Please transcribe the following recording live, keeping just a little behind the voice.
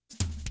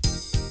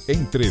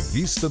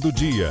Entrevista do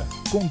dia,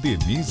 com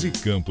Denise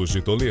Campos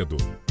de Toledo.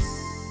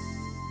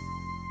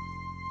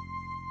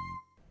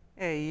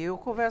 E eu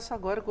converso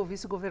agora com o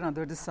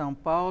vice-governador de São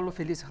Paulo,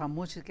 Felício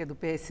Ramuth, que é do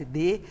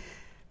PSD.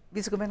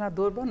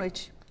 Vice-governador, boa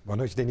noite. Boa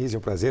noite, Denise. É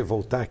um prazer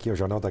voltar aqui ao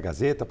Jornal da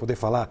Gazeta, poder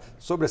falar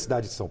sobre a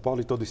cidade de São Paulo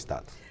e todo o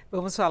estado.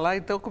 Vamos falar,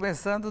 então,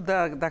 começando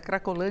da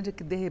Cracolândia,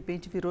 que de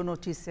repente virou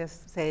notícia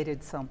séria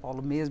de São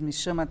Paulo mesmo, e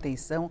chama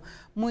atenção,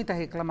 muita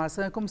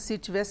reclamação. É como se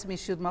tivesse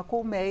mexido uma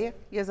colmeia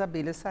e as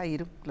abelhas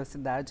saíram pela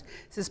cidade,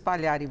 se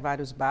espalharam em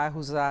vários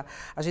bairros. A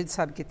gente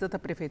sabe que tanto a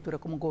prefeitura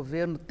como o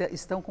governo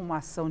estão com uma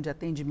ação de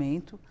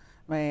atendimento,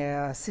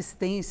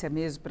 assistência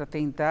mesmo para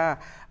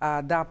tentar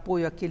dar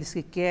apoio àqueles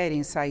que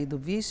querem sair do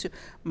vício,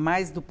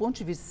 mas do ponto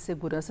de vista de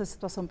segurança a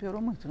situação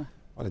piorou muito, né?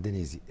 Olha,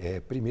 Denise,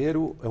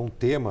 primeiro é um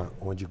tema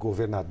onde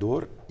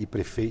governador e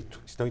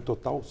prefeito estão em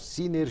total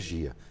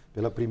sinergia.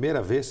 Pela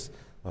primeira vez,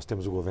 nós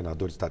temos o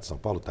governador do estado de São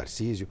Paulo,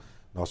 Tarcísio,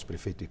 nosso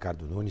prefeito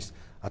Ricardo Nunes,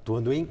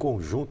 atuando em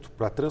conjunto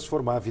para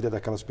transformar a vida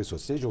daquelas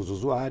pessoas, sejam os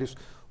usuários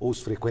ou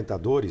os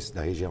frequentadores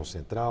da região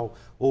central,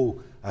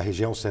 ou a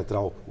região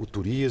central, o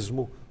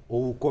turismo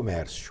ou o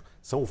comércio.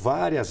 São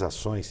várias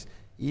ações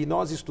e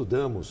nós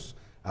estudamos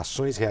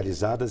ações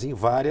realizadas em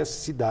várias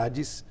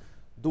cidades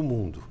do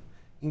mundo.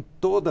 Em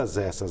todas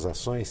essas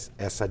ações,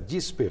 essa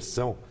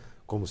dispersão,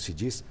 como se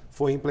diz,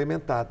 foi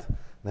implementada,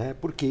 né?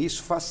 Porque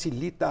isso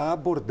facilita a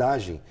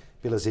abordagem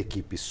pelas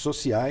equipes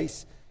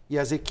sociais e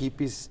as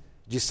equipes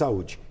de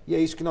saúde. E é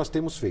isso que nós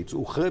temos feito.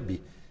 O Hub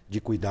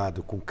de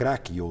cuidado com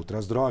crack e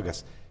outras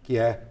drogas, que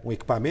é um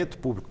equipamento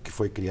público que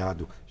foi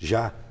criado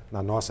já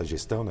na nossa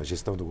gestão, na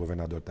gestão do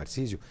governador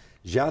Tarcísio,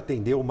 já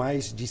atendeu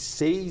mais de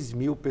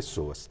 6.000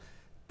 pessoas,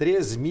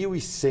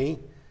 3.100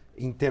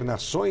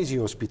 internações em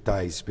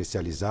hospitais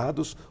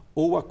especializados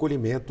ou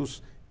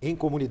acolhimentos em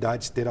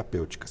comunidades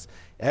terapêuticas.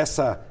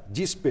 Essa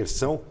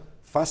dispersão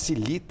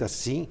facilita,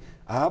 sim,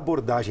 a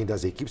abordagem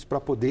das equipes para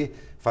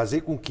poder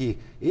fazer com que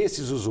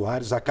esses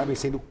usuários acabem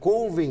sendo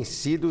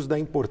convencidos da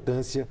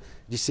importância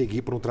de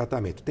seguir para um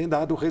tratamento. Tem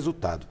dado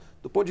resultado.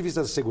 Do ponto de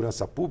vista da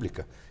segurança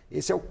pública,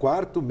 esse é o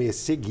 4º mês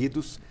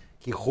seguidos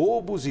que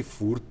roubos e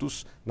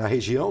furtos na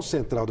região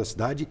central da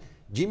cidade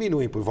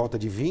diminuem por volta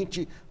de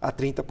 20% a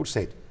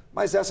 30%.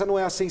 Mas essa não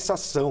é a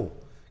sensação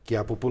que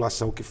a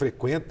população que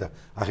frequenta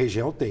a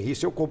região tem.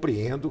 Isso eu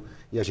compreendo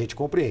e a gente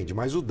compreende.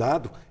 Mas o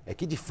dado é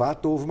que, de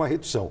fato, houve uma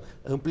redução.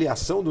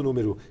 Ampliação do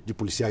número de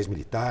policiais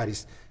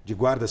militares, de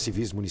guardas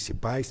civis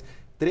municipais.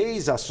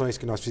 3 ações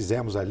que nós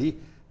fizemos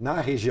ali na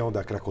região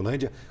da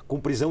Cracolândia com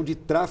prisão de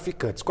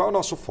traficantes. Qual é o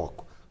nosso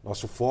foco?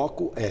 Nosso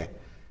foco é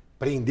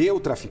prender o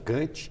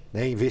traficante,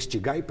 né,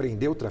 investigar e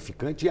prender o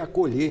traficante e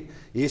acolher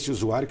esse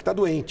usuário que está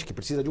doente, que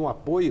precisa de um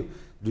apoio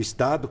do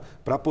Estado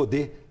para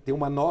poder ter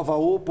uma nova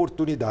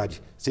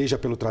oportunidade, seja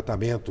pelo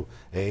tratamento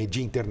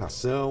de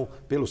internação,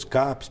 pelos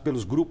CAPs,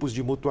 pelos grupos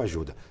de mútua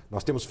ajuda.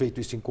 Nós temos feito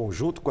isso em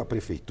conjunto com a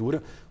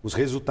Prefeitura, os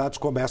resultados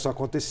começam a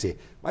acontecer.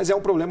 Mas é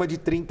um problema de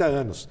 30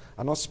 anos.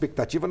 A nossa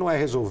expectativa não é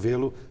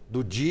resolvê-lo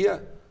do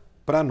dia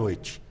para a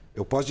noite.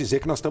 Eu posso dizer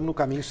que nós estamos no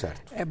caminho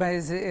certo.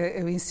 Mas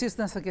eu insisto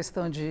nessa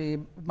questão de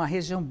uma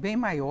região bem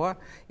maior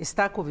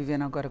está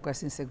convivendo agora com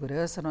essa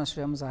insegurança. Nós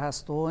tivemos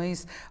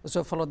arrastões, o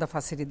senhor falou da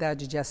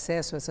facilidade de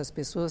acesso a essas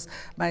pessoas,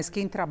 mas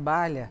quem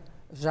trabalha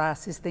já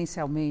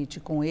assistencialmente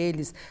com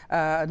eles,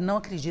 não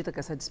acredita que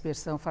essa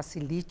dispersão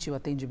facilite o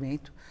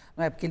atendimento,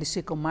 não é? Porque eles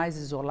ficam mais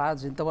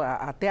isolados, então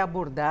até a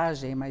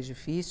abordagem é mais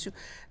difícil,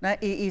 né?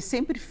 E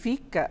sempre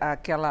fica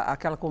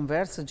aquela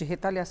conversa de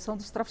retaliação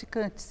dos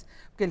traficantes,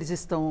 porque eles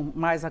estão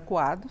mais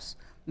acuados,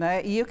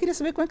 né? E eu queria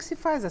saber como é que se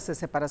faz essa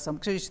separação,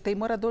 porque a gente tem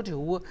morador de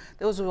rua,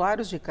 tem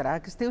usuários de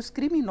crack, tem os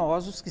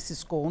criminosos que se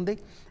escondem,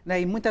 né?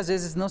 E muitas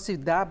vezes não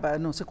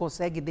se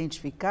consegue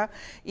identificar.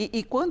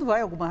 E quando vai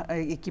alguma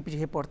equipe de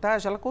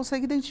reportagem, ela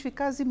consegue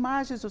identificar as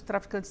imagens dos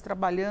traficantes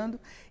trabalhando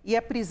e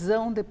a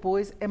prisão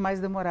depois é mais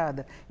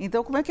demorada.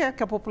 Então, como é que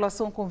a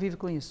população convive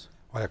com isso?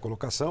 Olha, a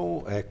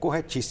colocação é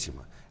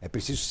corretíssima. É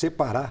preciso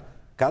separar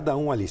cada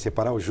um ali,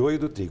 separar o joio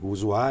do trigo, o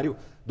usuário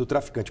do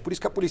traficante. Por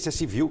isso que a Polícia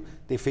Civil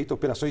tem feito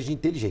operações de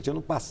inteligência.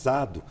 Ano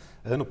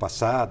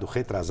passado,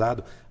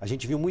 retrasado, a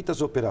gente viu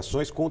muitas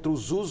operações contra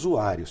os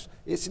usuários.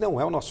 Esse não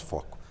é o nosso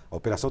foco. A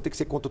operação tem que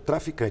ser contra o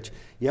traficante.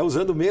 E é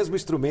usando o mesmo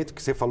instrumento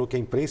que você falou que a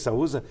imprensa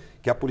usa,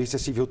 que a Polícia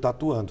Civil está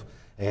atuando.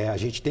 A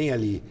gente tem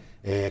ali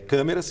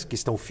câmeras que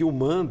estão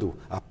filmando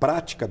a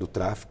prática do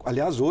tráfico.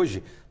 Aliás,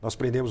 hoje nós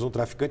prendemos um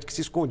traficante que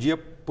se escondia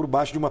por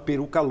baixo de uma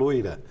peruca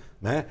loira,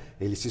 né?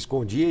 Ele se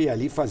escondia e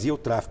ali fazia o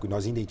tráfico. E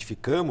nós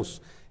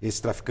identificamos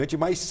esse traficante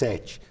mais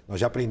 7. Nós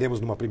já prendemos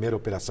numa primeira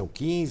operação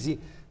 15,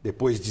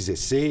 depois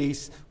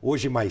 16,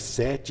 hoje mais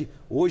 7.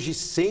 Hoje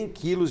 100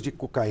 quilos de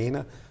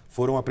cocaína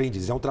foram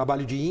apreendidos. É um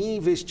trabalho de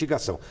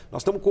investigação.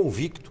 Nós estamos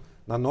convictos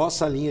na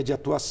nossa linha de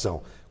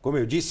atuação. Como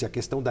eu disse, a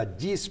questão da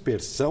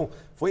dispersão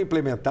foi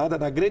implementada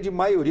na grande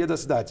maioria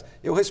das cidades.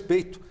 Eu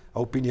respeito a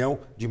opinião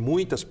de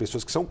muitas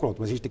pessoas que são contra,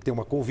 mas a gente tem que ter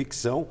uma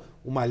convicção,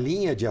 uma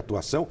linha de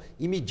atuação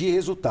e medir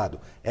resultado.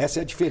 Essa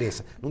é a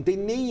diferença. Não tem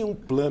nenhum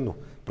plano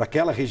para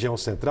aquela região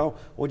central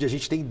onde a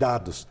gente tem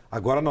dados.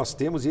 Agora nós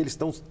temos e eles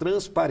estão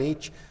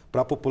transparentes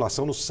para a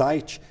população no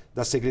site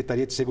da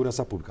Secretaria de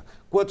Segurança Pública.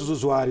 Quantos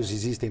usuários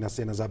existem nas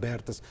cenas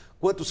abertas,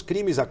 quantos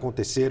crimes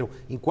aconteceram,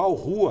 em qual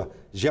rua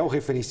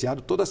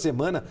georreferenciado. Toda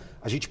semana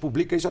a gente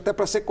publica isso até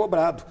para ser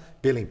cobrado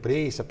pela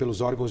imprensa,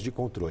 pelos órgãos de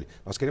controle.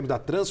 Nós queremos dar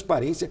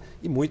transparência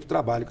e muito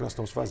trabalho que nós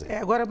estamos fazendo.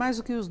 Agora, mais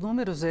do que os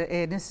números,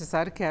 é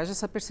necessário que haja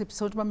essa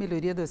percepção de uma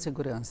melhoria da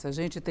segurança. A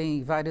gente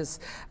tem vários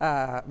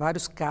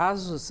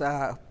casos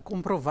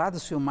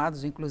comprovados,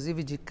 filmados,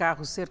 inclusive, de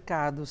carros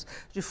cercados,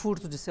 de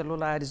furto de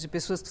celulares, de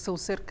pessoas que são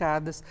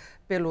cercadas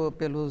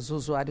pelos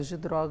usuários de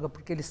droga,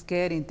 porque eles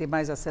querem ter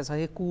mais acesso a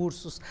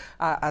recursos,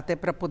 até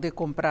para poder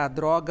comprar a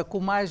droga. Com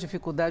mais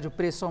dificuldade, o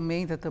preço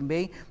aumenta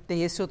também.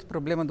 Tem esse outro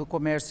problema do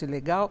comércio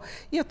ilegal.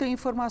 E eu tenho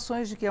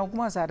informações de que em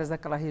algumas áreas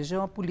daquela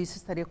região a polícia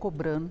estaria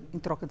cobrando em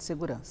troca de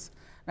segurança.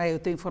 Eu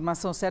tenho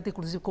informação certa,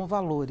 inclusive com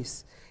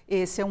valores.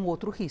 Esse é um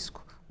outro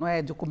risco, não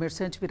é? De o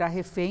comerciante virar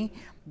refém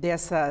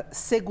dessa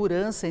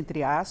segurança,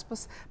 entre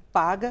aspas,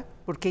 paga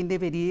por quem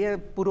deveria,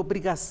 por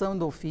obrigação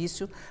do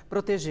ofício,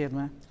 proteger,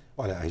 não é?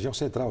 Olha, a região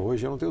central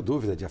hoje, eu não tenho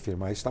dúvida de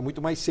afirmar isso, está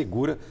muito mais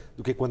segura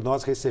do que quando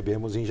nós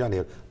recebemos em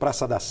janeiro.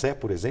 Praça da Sé,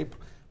 por exemplo,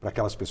 para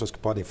aquelas pessoas que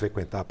podem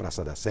frequentar a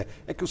Praça da Sé,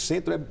 é que o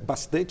centro é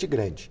bastante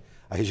grande.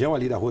 A região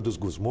ali da Rua dos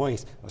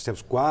Gusmões, nós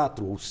temos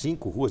 4 ou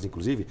 5 ruas,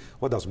 inclusive,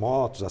 Rua das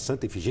Motos, a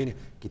Santa Efigênia,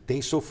 que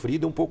tem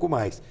sofrido um pouco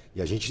mais.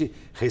 E a gente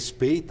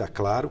respeita,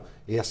 claro,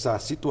 essa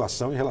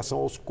situação em relação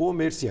aos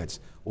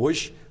comerciantes.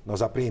 Hoje,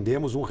 nós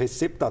apreendemos um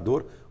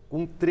receptador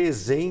com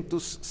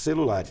 300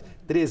 celulares.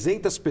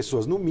 300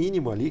 pessoas, no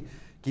mínimo, ali,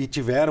 que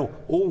tiveram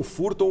ou um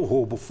furto ou um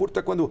roubo. O furto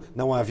é quando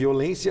não há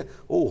violência,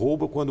 ou o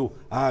roubo quando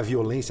há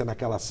violência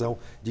naquela ação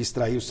de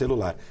extrair o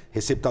celular.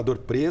 Receptador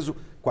preso,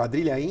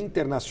 quadrilha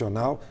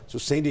internacional, isso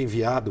sendo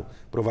enviado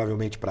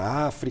provavelmente para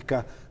a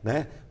África,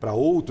 né, para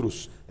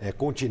outros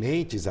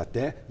continentes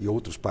até, e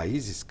outros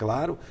países,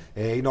 claro,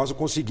 e nós o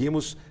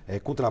conseguimos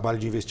com o trabalho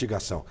de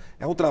investigação.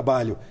 É um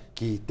trabalho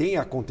que tem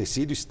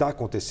acontecido, está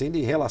acontecendo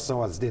em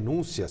relação às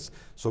denúncias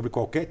sobre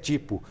qualquer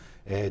tipo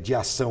de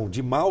ação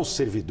de maus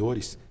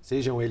servidores,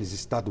 sejam eles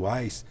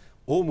estaduais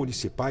ou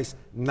municipais,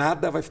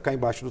 nada vai ficar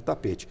embaixo do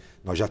tapete.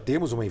 Nós já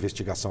temos uma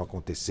investigação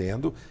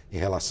acontecendo em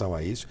relação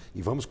a isso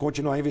e vamos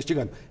continuar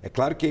investigando. É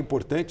claro que é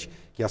importante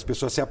que as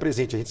pessoas se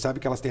apresentem. A gente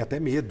sabe que elas têm até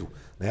medo,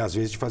 né, às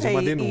vezes, de fazer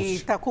uma denúncia. E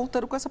está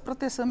contando com essa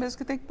proteção mesmo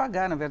que tem que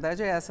pagar. Na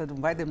verdade é essa, não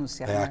vai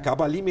denunciar. Né?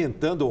 Acaba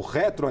alimentando ou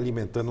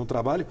retroalimentando um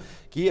trabalho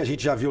que a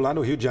gente já viu lá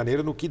no Rio de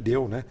Janeiro no que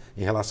deu, né,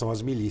 em relação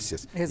às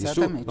milícias.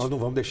 Exatamente. Isso nós não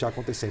vamos deixar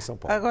acontecer em São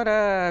Paulo.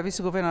 Agora,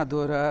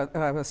 vice-governador,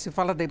 se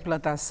fala da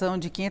implantação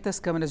de 500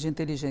 câmeras de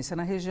inteligência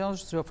na região. O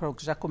senhor falou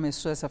que já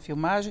começou essa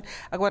filmagem.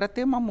 Agora,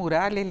 tem uma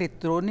muralha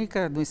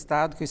eletrônica do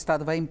Estado, que o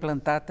Estado vai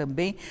implantar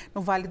também no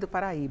Vale do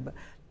Paraíba.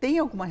 Tem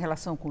alguma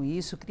relação com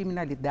isso?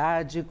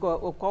 Criminalidade?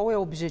 Qual é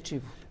o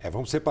objetivo?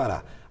 Vamos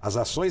separar. As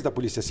ações da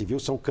Polícia Civil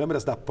são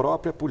câmeras da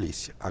própria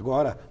polícia.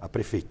 Agora, a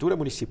Prefeitura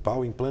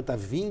Municipal implanta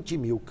 20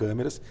 mil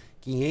câmeras,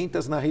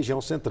 500 na região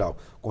central.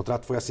 O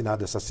contrato foi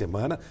assinado essa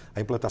semana.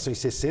 A implantação em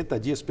 60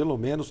 dias, pelo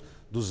menos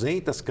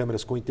 200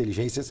 câmeras com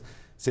inteligências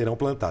serão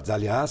plantadas.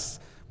 Aliás,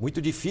 muito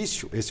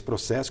difícil esse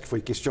processo que foi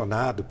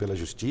questionado pela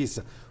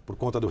Justiça por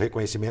conta do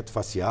reconhecimento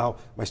facial,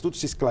 mas tudo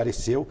se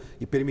esclareceu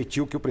e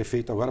permitiu que o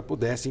prefeito agora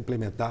pudesse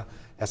implementar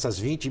essas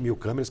 20 mil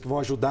câmeras que vão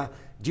ajudar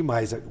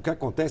demais. O que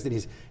acontece,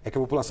 Denise, é que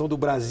a população do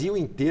Brasil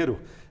inteiro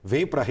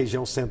vem para a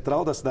região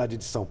central da cidade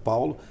de São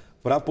Paulo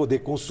para poder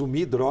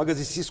consumir drogas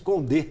e se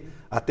esconder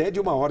até de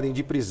uma ordem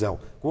de prisão.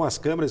 Com as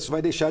câmeras isso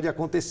vai deixar de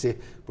acontecer,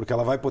 porque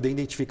ela vai poder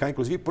identificar,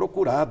 inclusive,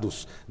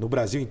 procurados no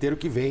Brasil inteiro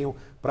que venham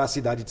para a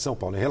cidade de São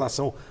Paulo. Em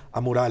relação à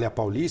Muralha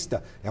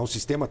Paulista, é um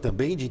sistema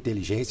também de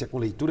inteligência com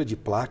leitura de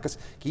placas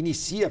que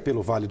inicia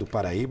pelo Vale do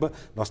Paraíba.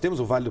 Nós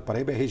temos o Vale do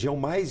Paraíba, é a região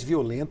mais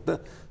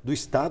violenta do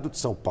estado de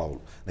São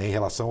Paulo, né, em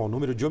relação ao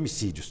número de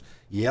homicídios.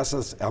 E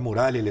a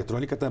muralha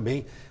eletrônica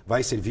também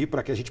vai servir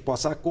para que a gente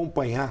possa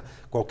acompanhar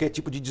qualquer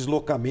tipo de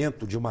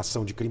deslocamento de uma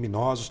ação de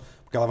criminosos,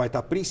 porque ela vai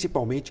estar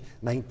principalmente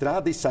na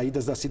entrada e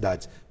saídas das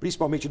cidades,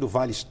 principalmente do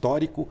Vale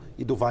Histórico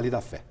e do Vale da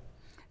Fé.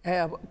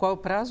 Qual o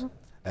prazo?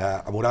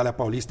 A Muralha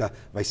Paulista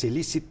vai ser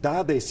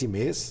licitada esse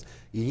mês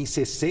e em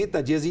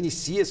 60 dias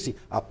inicia-se,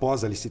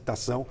 após a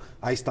licitação,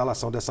 a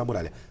instalação dessa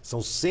muralha.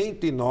 São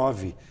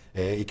 109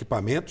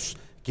 equipamentos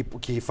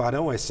que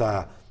farão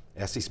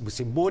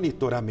esse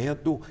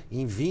monitoramento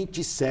em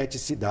 27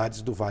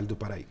 cidades do Vale do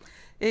Paraíba.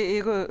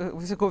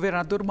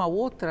 Vice-governador, uma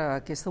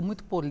outra questão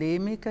muito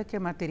polêmica, que é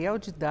material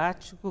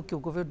didático, que o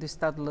governo do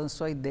estado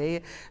lançou a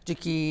ideia de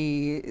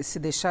que se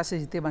deixasse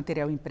de ter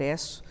material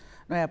impresso,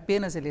 não é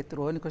apenas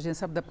eletrônico, a gente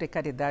sabe da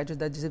precariedade,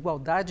 da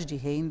desigualdade de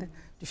renda,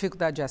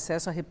 dificuldade de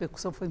acesso, a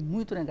repercussão foi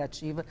muito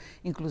negativa,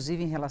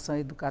 inclusive em relação a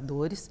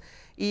educadores,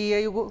 e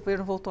aí o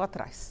governo voltou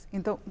atrás.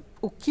 Então,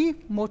 o que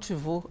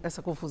motivou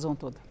essa confusão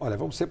toda? Olha,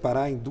 vamos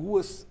separar em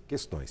duas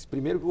questões.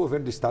 Primeiro, que o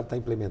governo do Estado está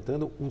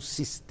implementando um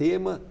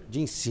sistema de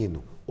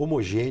ensino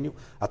homogêneo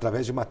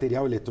através de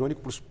material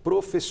eletrônico para os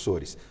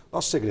professores.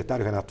 Nosso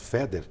secretário Renato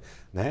Feder,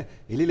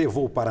 ele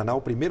levou o Paraná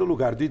ao primeiro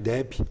lugar do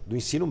IDEB, do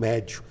ensino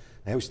médio.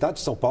 O Estado de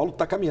São Paulo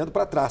está caminhando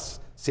para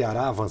trás.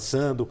 Ceará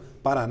avançando,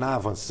 Paraná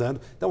avançando.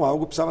 Então,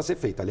 algo precisava ser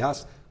feito.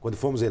 Aliás, quando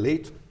fomos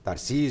eleitos,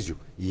 Tarcísio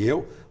e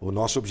eu, o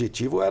nosso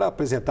objetivo era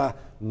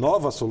apresentar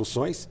novas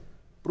soluções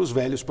para os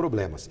velhos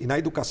problemas. E na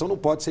educação não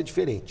pode ser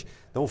diferente.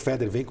 Então, o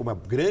Feder vem com uma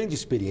grande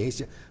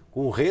experiência,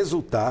 com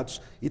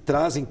resultados e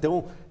traz,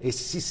 então,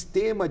 esse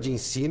sistema de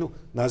ensino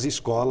nas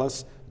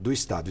escolas do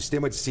Estado. O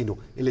sistema de ensino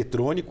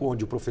eletrônico,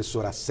 onde o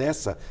professor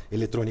acessa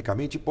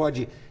eletronicamente e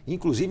pode,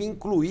 inclusive,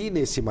 incluir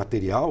nesse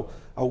material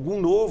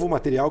algum novo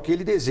material que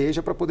ele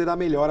deseja para poder dar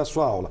melhor a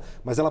sua aula.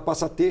 Mas ela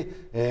passa a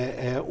ter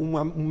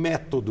um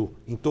método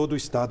em todo o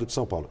Estado de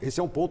São Paulo. Esse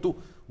é um ponto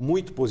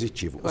muito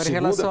positivo. Agora, em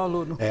relação ao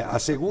aluno. A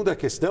segunda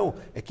questão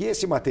é que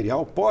esse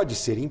material pode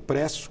ser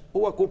impresso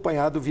ou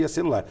acompanhado via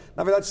celular.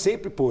 Na verdade,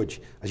 sempre pôde.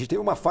 A gente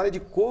teve uma falha de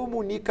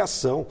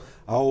comunicação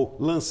ao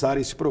lançar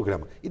esse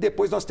programa. E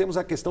depois nós temos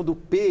a questão do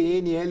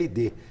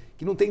PNLD,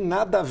 que não tem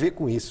nada a ver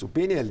com isso. O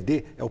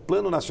PNLD é o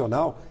Plano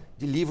Nacional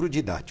de Livros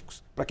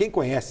Didáticos. Para quem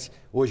conhece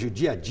hoje o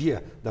dia a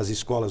dia das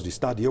escolas do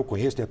Estado, e eu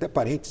conheço, tenho até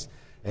parentes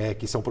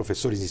que são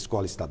professores de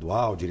escola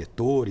estadual,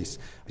 diretores,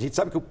 a gente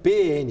sabe que o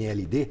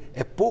PNLD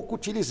é pouco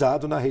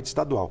utilizado na rede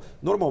estadual,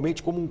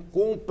 normalmente como um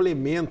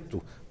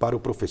complemento para o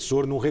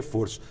professor num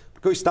reforço,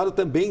 porque o Estado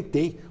também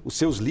tem os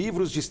seus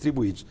livros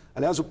distribuídos.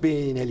 Aliás, o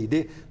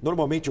PNLD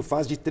normalmente o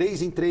faz de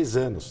 3 em 3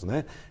 anos,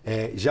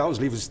 já os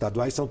livros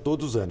estaduais são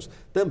todos os anos.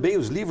 Também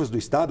os livros do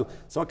Estado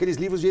são aqueles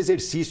livros de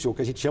exercício, o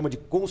que a gente chama de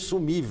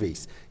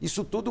consumíveis.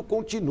 Isso tudo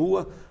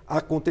continua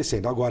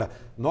acontecendo. Agora,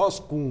 nós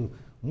com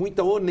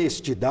muita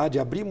honestidade,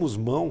 abrimos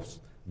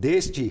mãos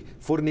deste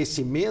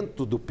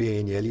fornecimento do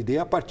PNLD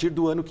a partir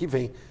do ano que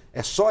vem.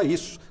 É só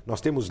isso.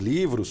 Nós temos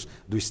livros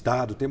do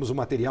Estado, temos o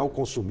material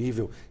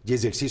consumível de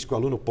exercício que o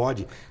aluno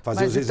pode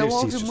fazer os exercícios.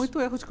 Mas então houve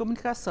muito erro de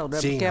comunicação, né?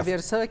 Sim, Porque a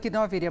versão é que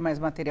não haveria mais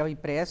material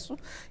impresso,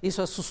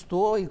 isso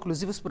assustou,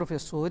 inclusive os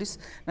professores,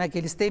 que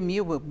eles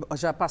temiam,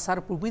 já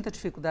passaram por muita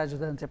dificuldade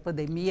durante a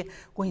pandemia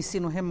com o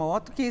ensino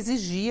remoto, que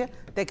exigia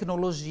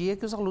tecnologia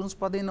que os alunos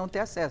podem não ter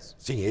acesso.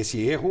 Sim, esse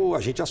erro a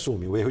gente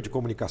assume, o erro de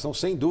comunicação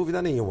sem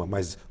dúvida nenhuma,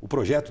 mas o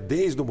projeto,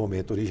 desde o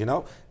momento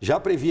original, já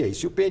previa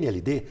isso. E o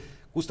PNLD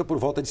custa por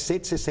volta de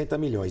 160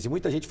 milhões. E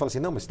muita gente fala assim,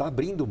 não, mas está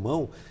abrindo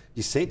mão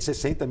de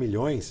 160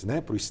 milhões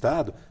para o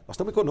Estado. Nós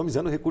estamos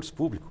economizando recurso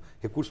público.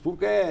 Recurso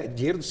público é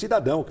dinheiro do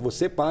cidadão, que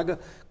você paga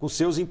com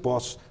seus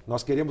impostos.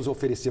 Nós queremos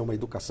oferecer uma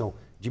educação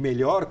de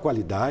melhor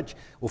qualidade,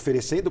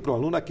 oferecendo para o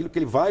aluno aquilo que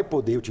ele vai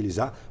poder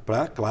utilizar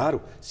para,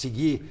 claro,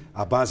 seguir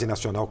a base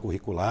nacional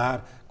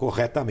curricular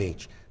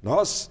corretamente.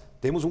 Nós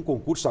temos um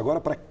concurso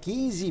agora para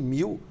 15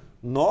 mil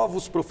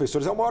novos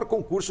professores. É o maior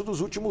concurso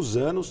dos últimos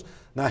anos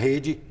na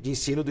rede de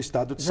ensino do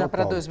Estado de São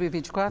Paulo. Já para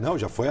 2024? Não,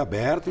 já foi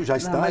aberto, já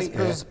está... Mas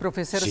para os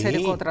professores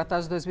serem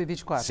contratados em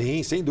 2024?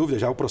 Sim, sem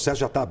dúvida. O processo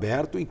já está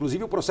aberto,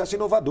 inclusive o processo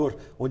inovador,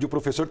 onde o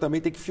professor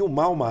também tem que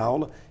filmar uma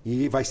aula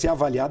e vai ser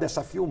avaliada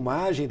essa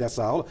filmagem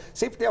dessa aula.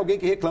 Sempre tem alguém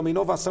que reclama.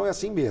 Inovação é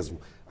assim mesmo.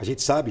 A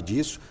gente sabe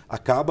disso,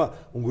 acaba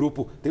um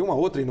grupo... Tem uma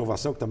outra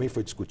inovação que também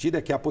foi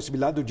discutida, que é a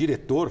possibilidade do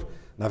diretor,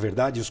 na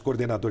verdade, os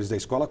coordenadores da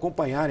escola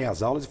acompanharem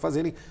as aulas e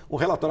fazerem um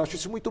relatório. Acho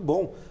isso muito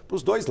bom para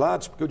os dois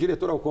lados, porque o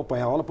diretor, ao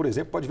acompanhar a aula, por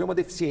exemplo, pode ver uma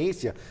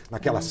deficiência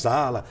naquela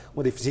sala,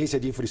 uma deficiência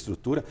de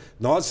infraestrutura.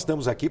 Nós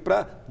estamos aqui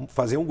para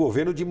fazer um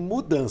governo de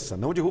mudança,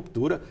 não de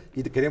ruptura,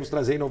 e queremos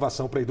trazer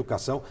inovação para a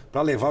educação,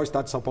 para levar o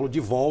Estado de São Paulo de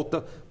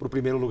volta para o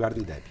primeiro lugar do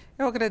IDEB.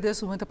 Eu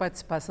agradeço muito a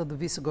participação do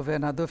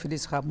vice-governador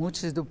Felício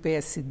Ramuth, do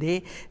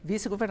PSD,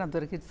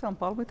 vice-governador aqui de São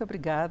Paulo. Muito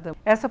obrigada.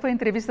 Essa foi a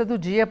entrevista do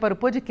dia para o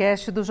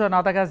podcast do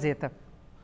Jornal da Gazeta.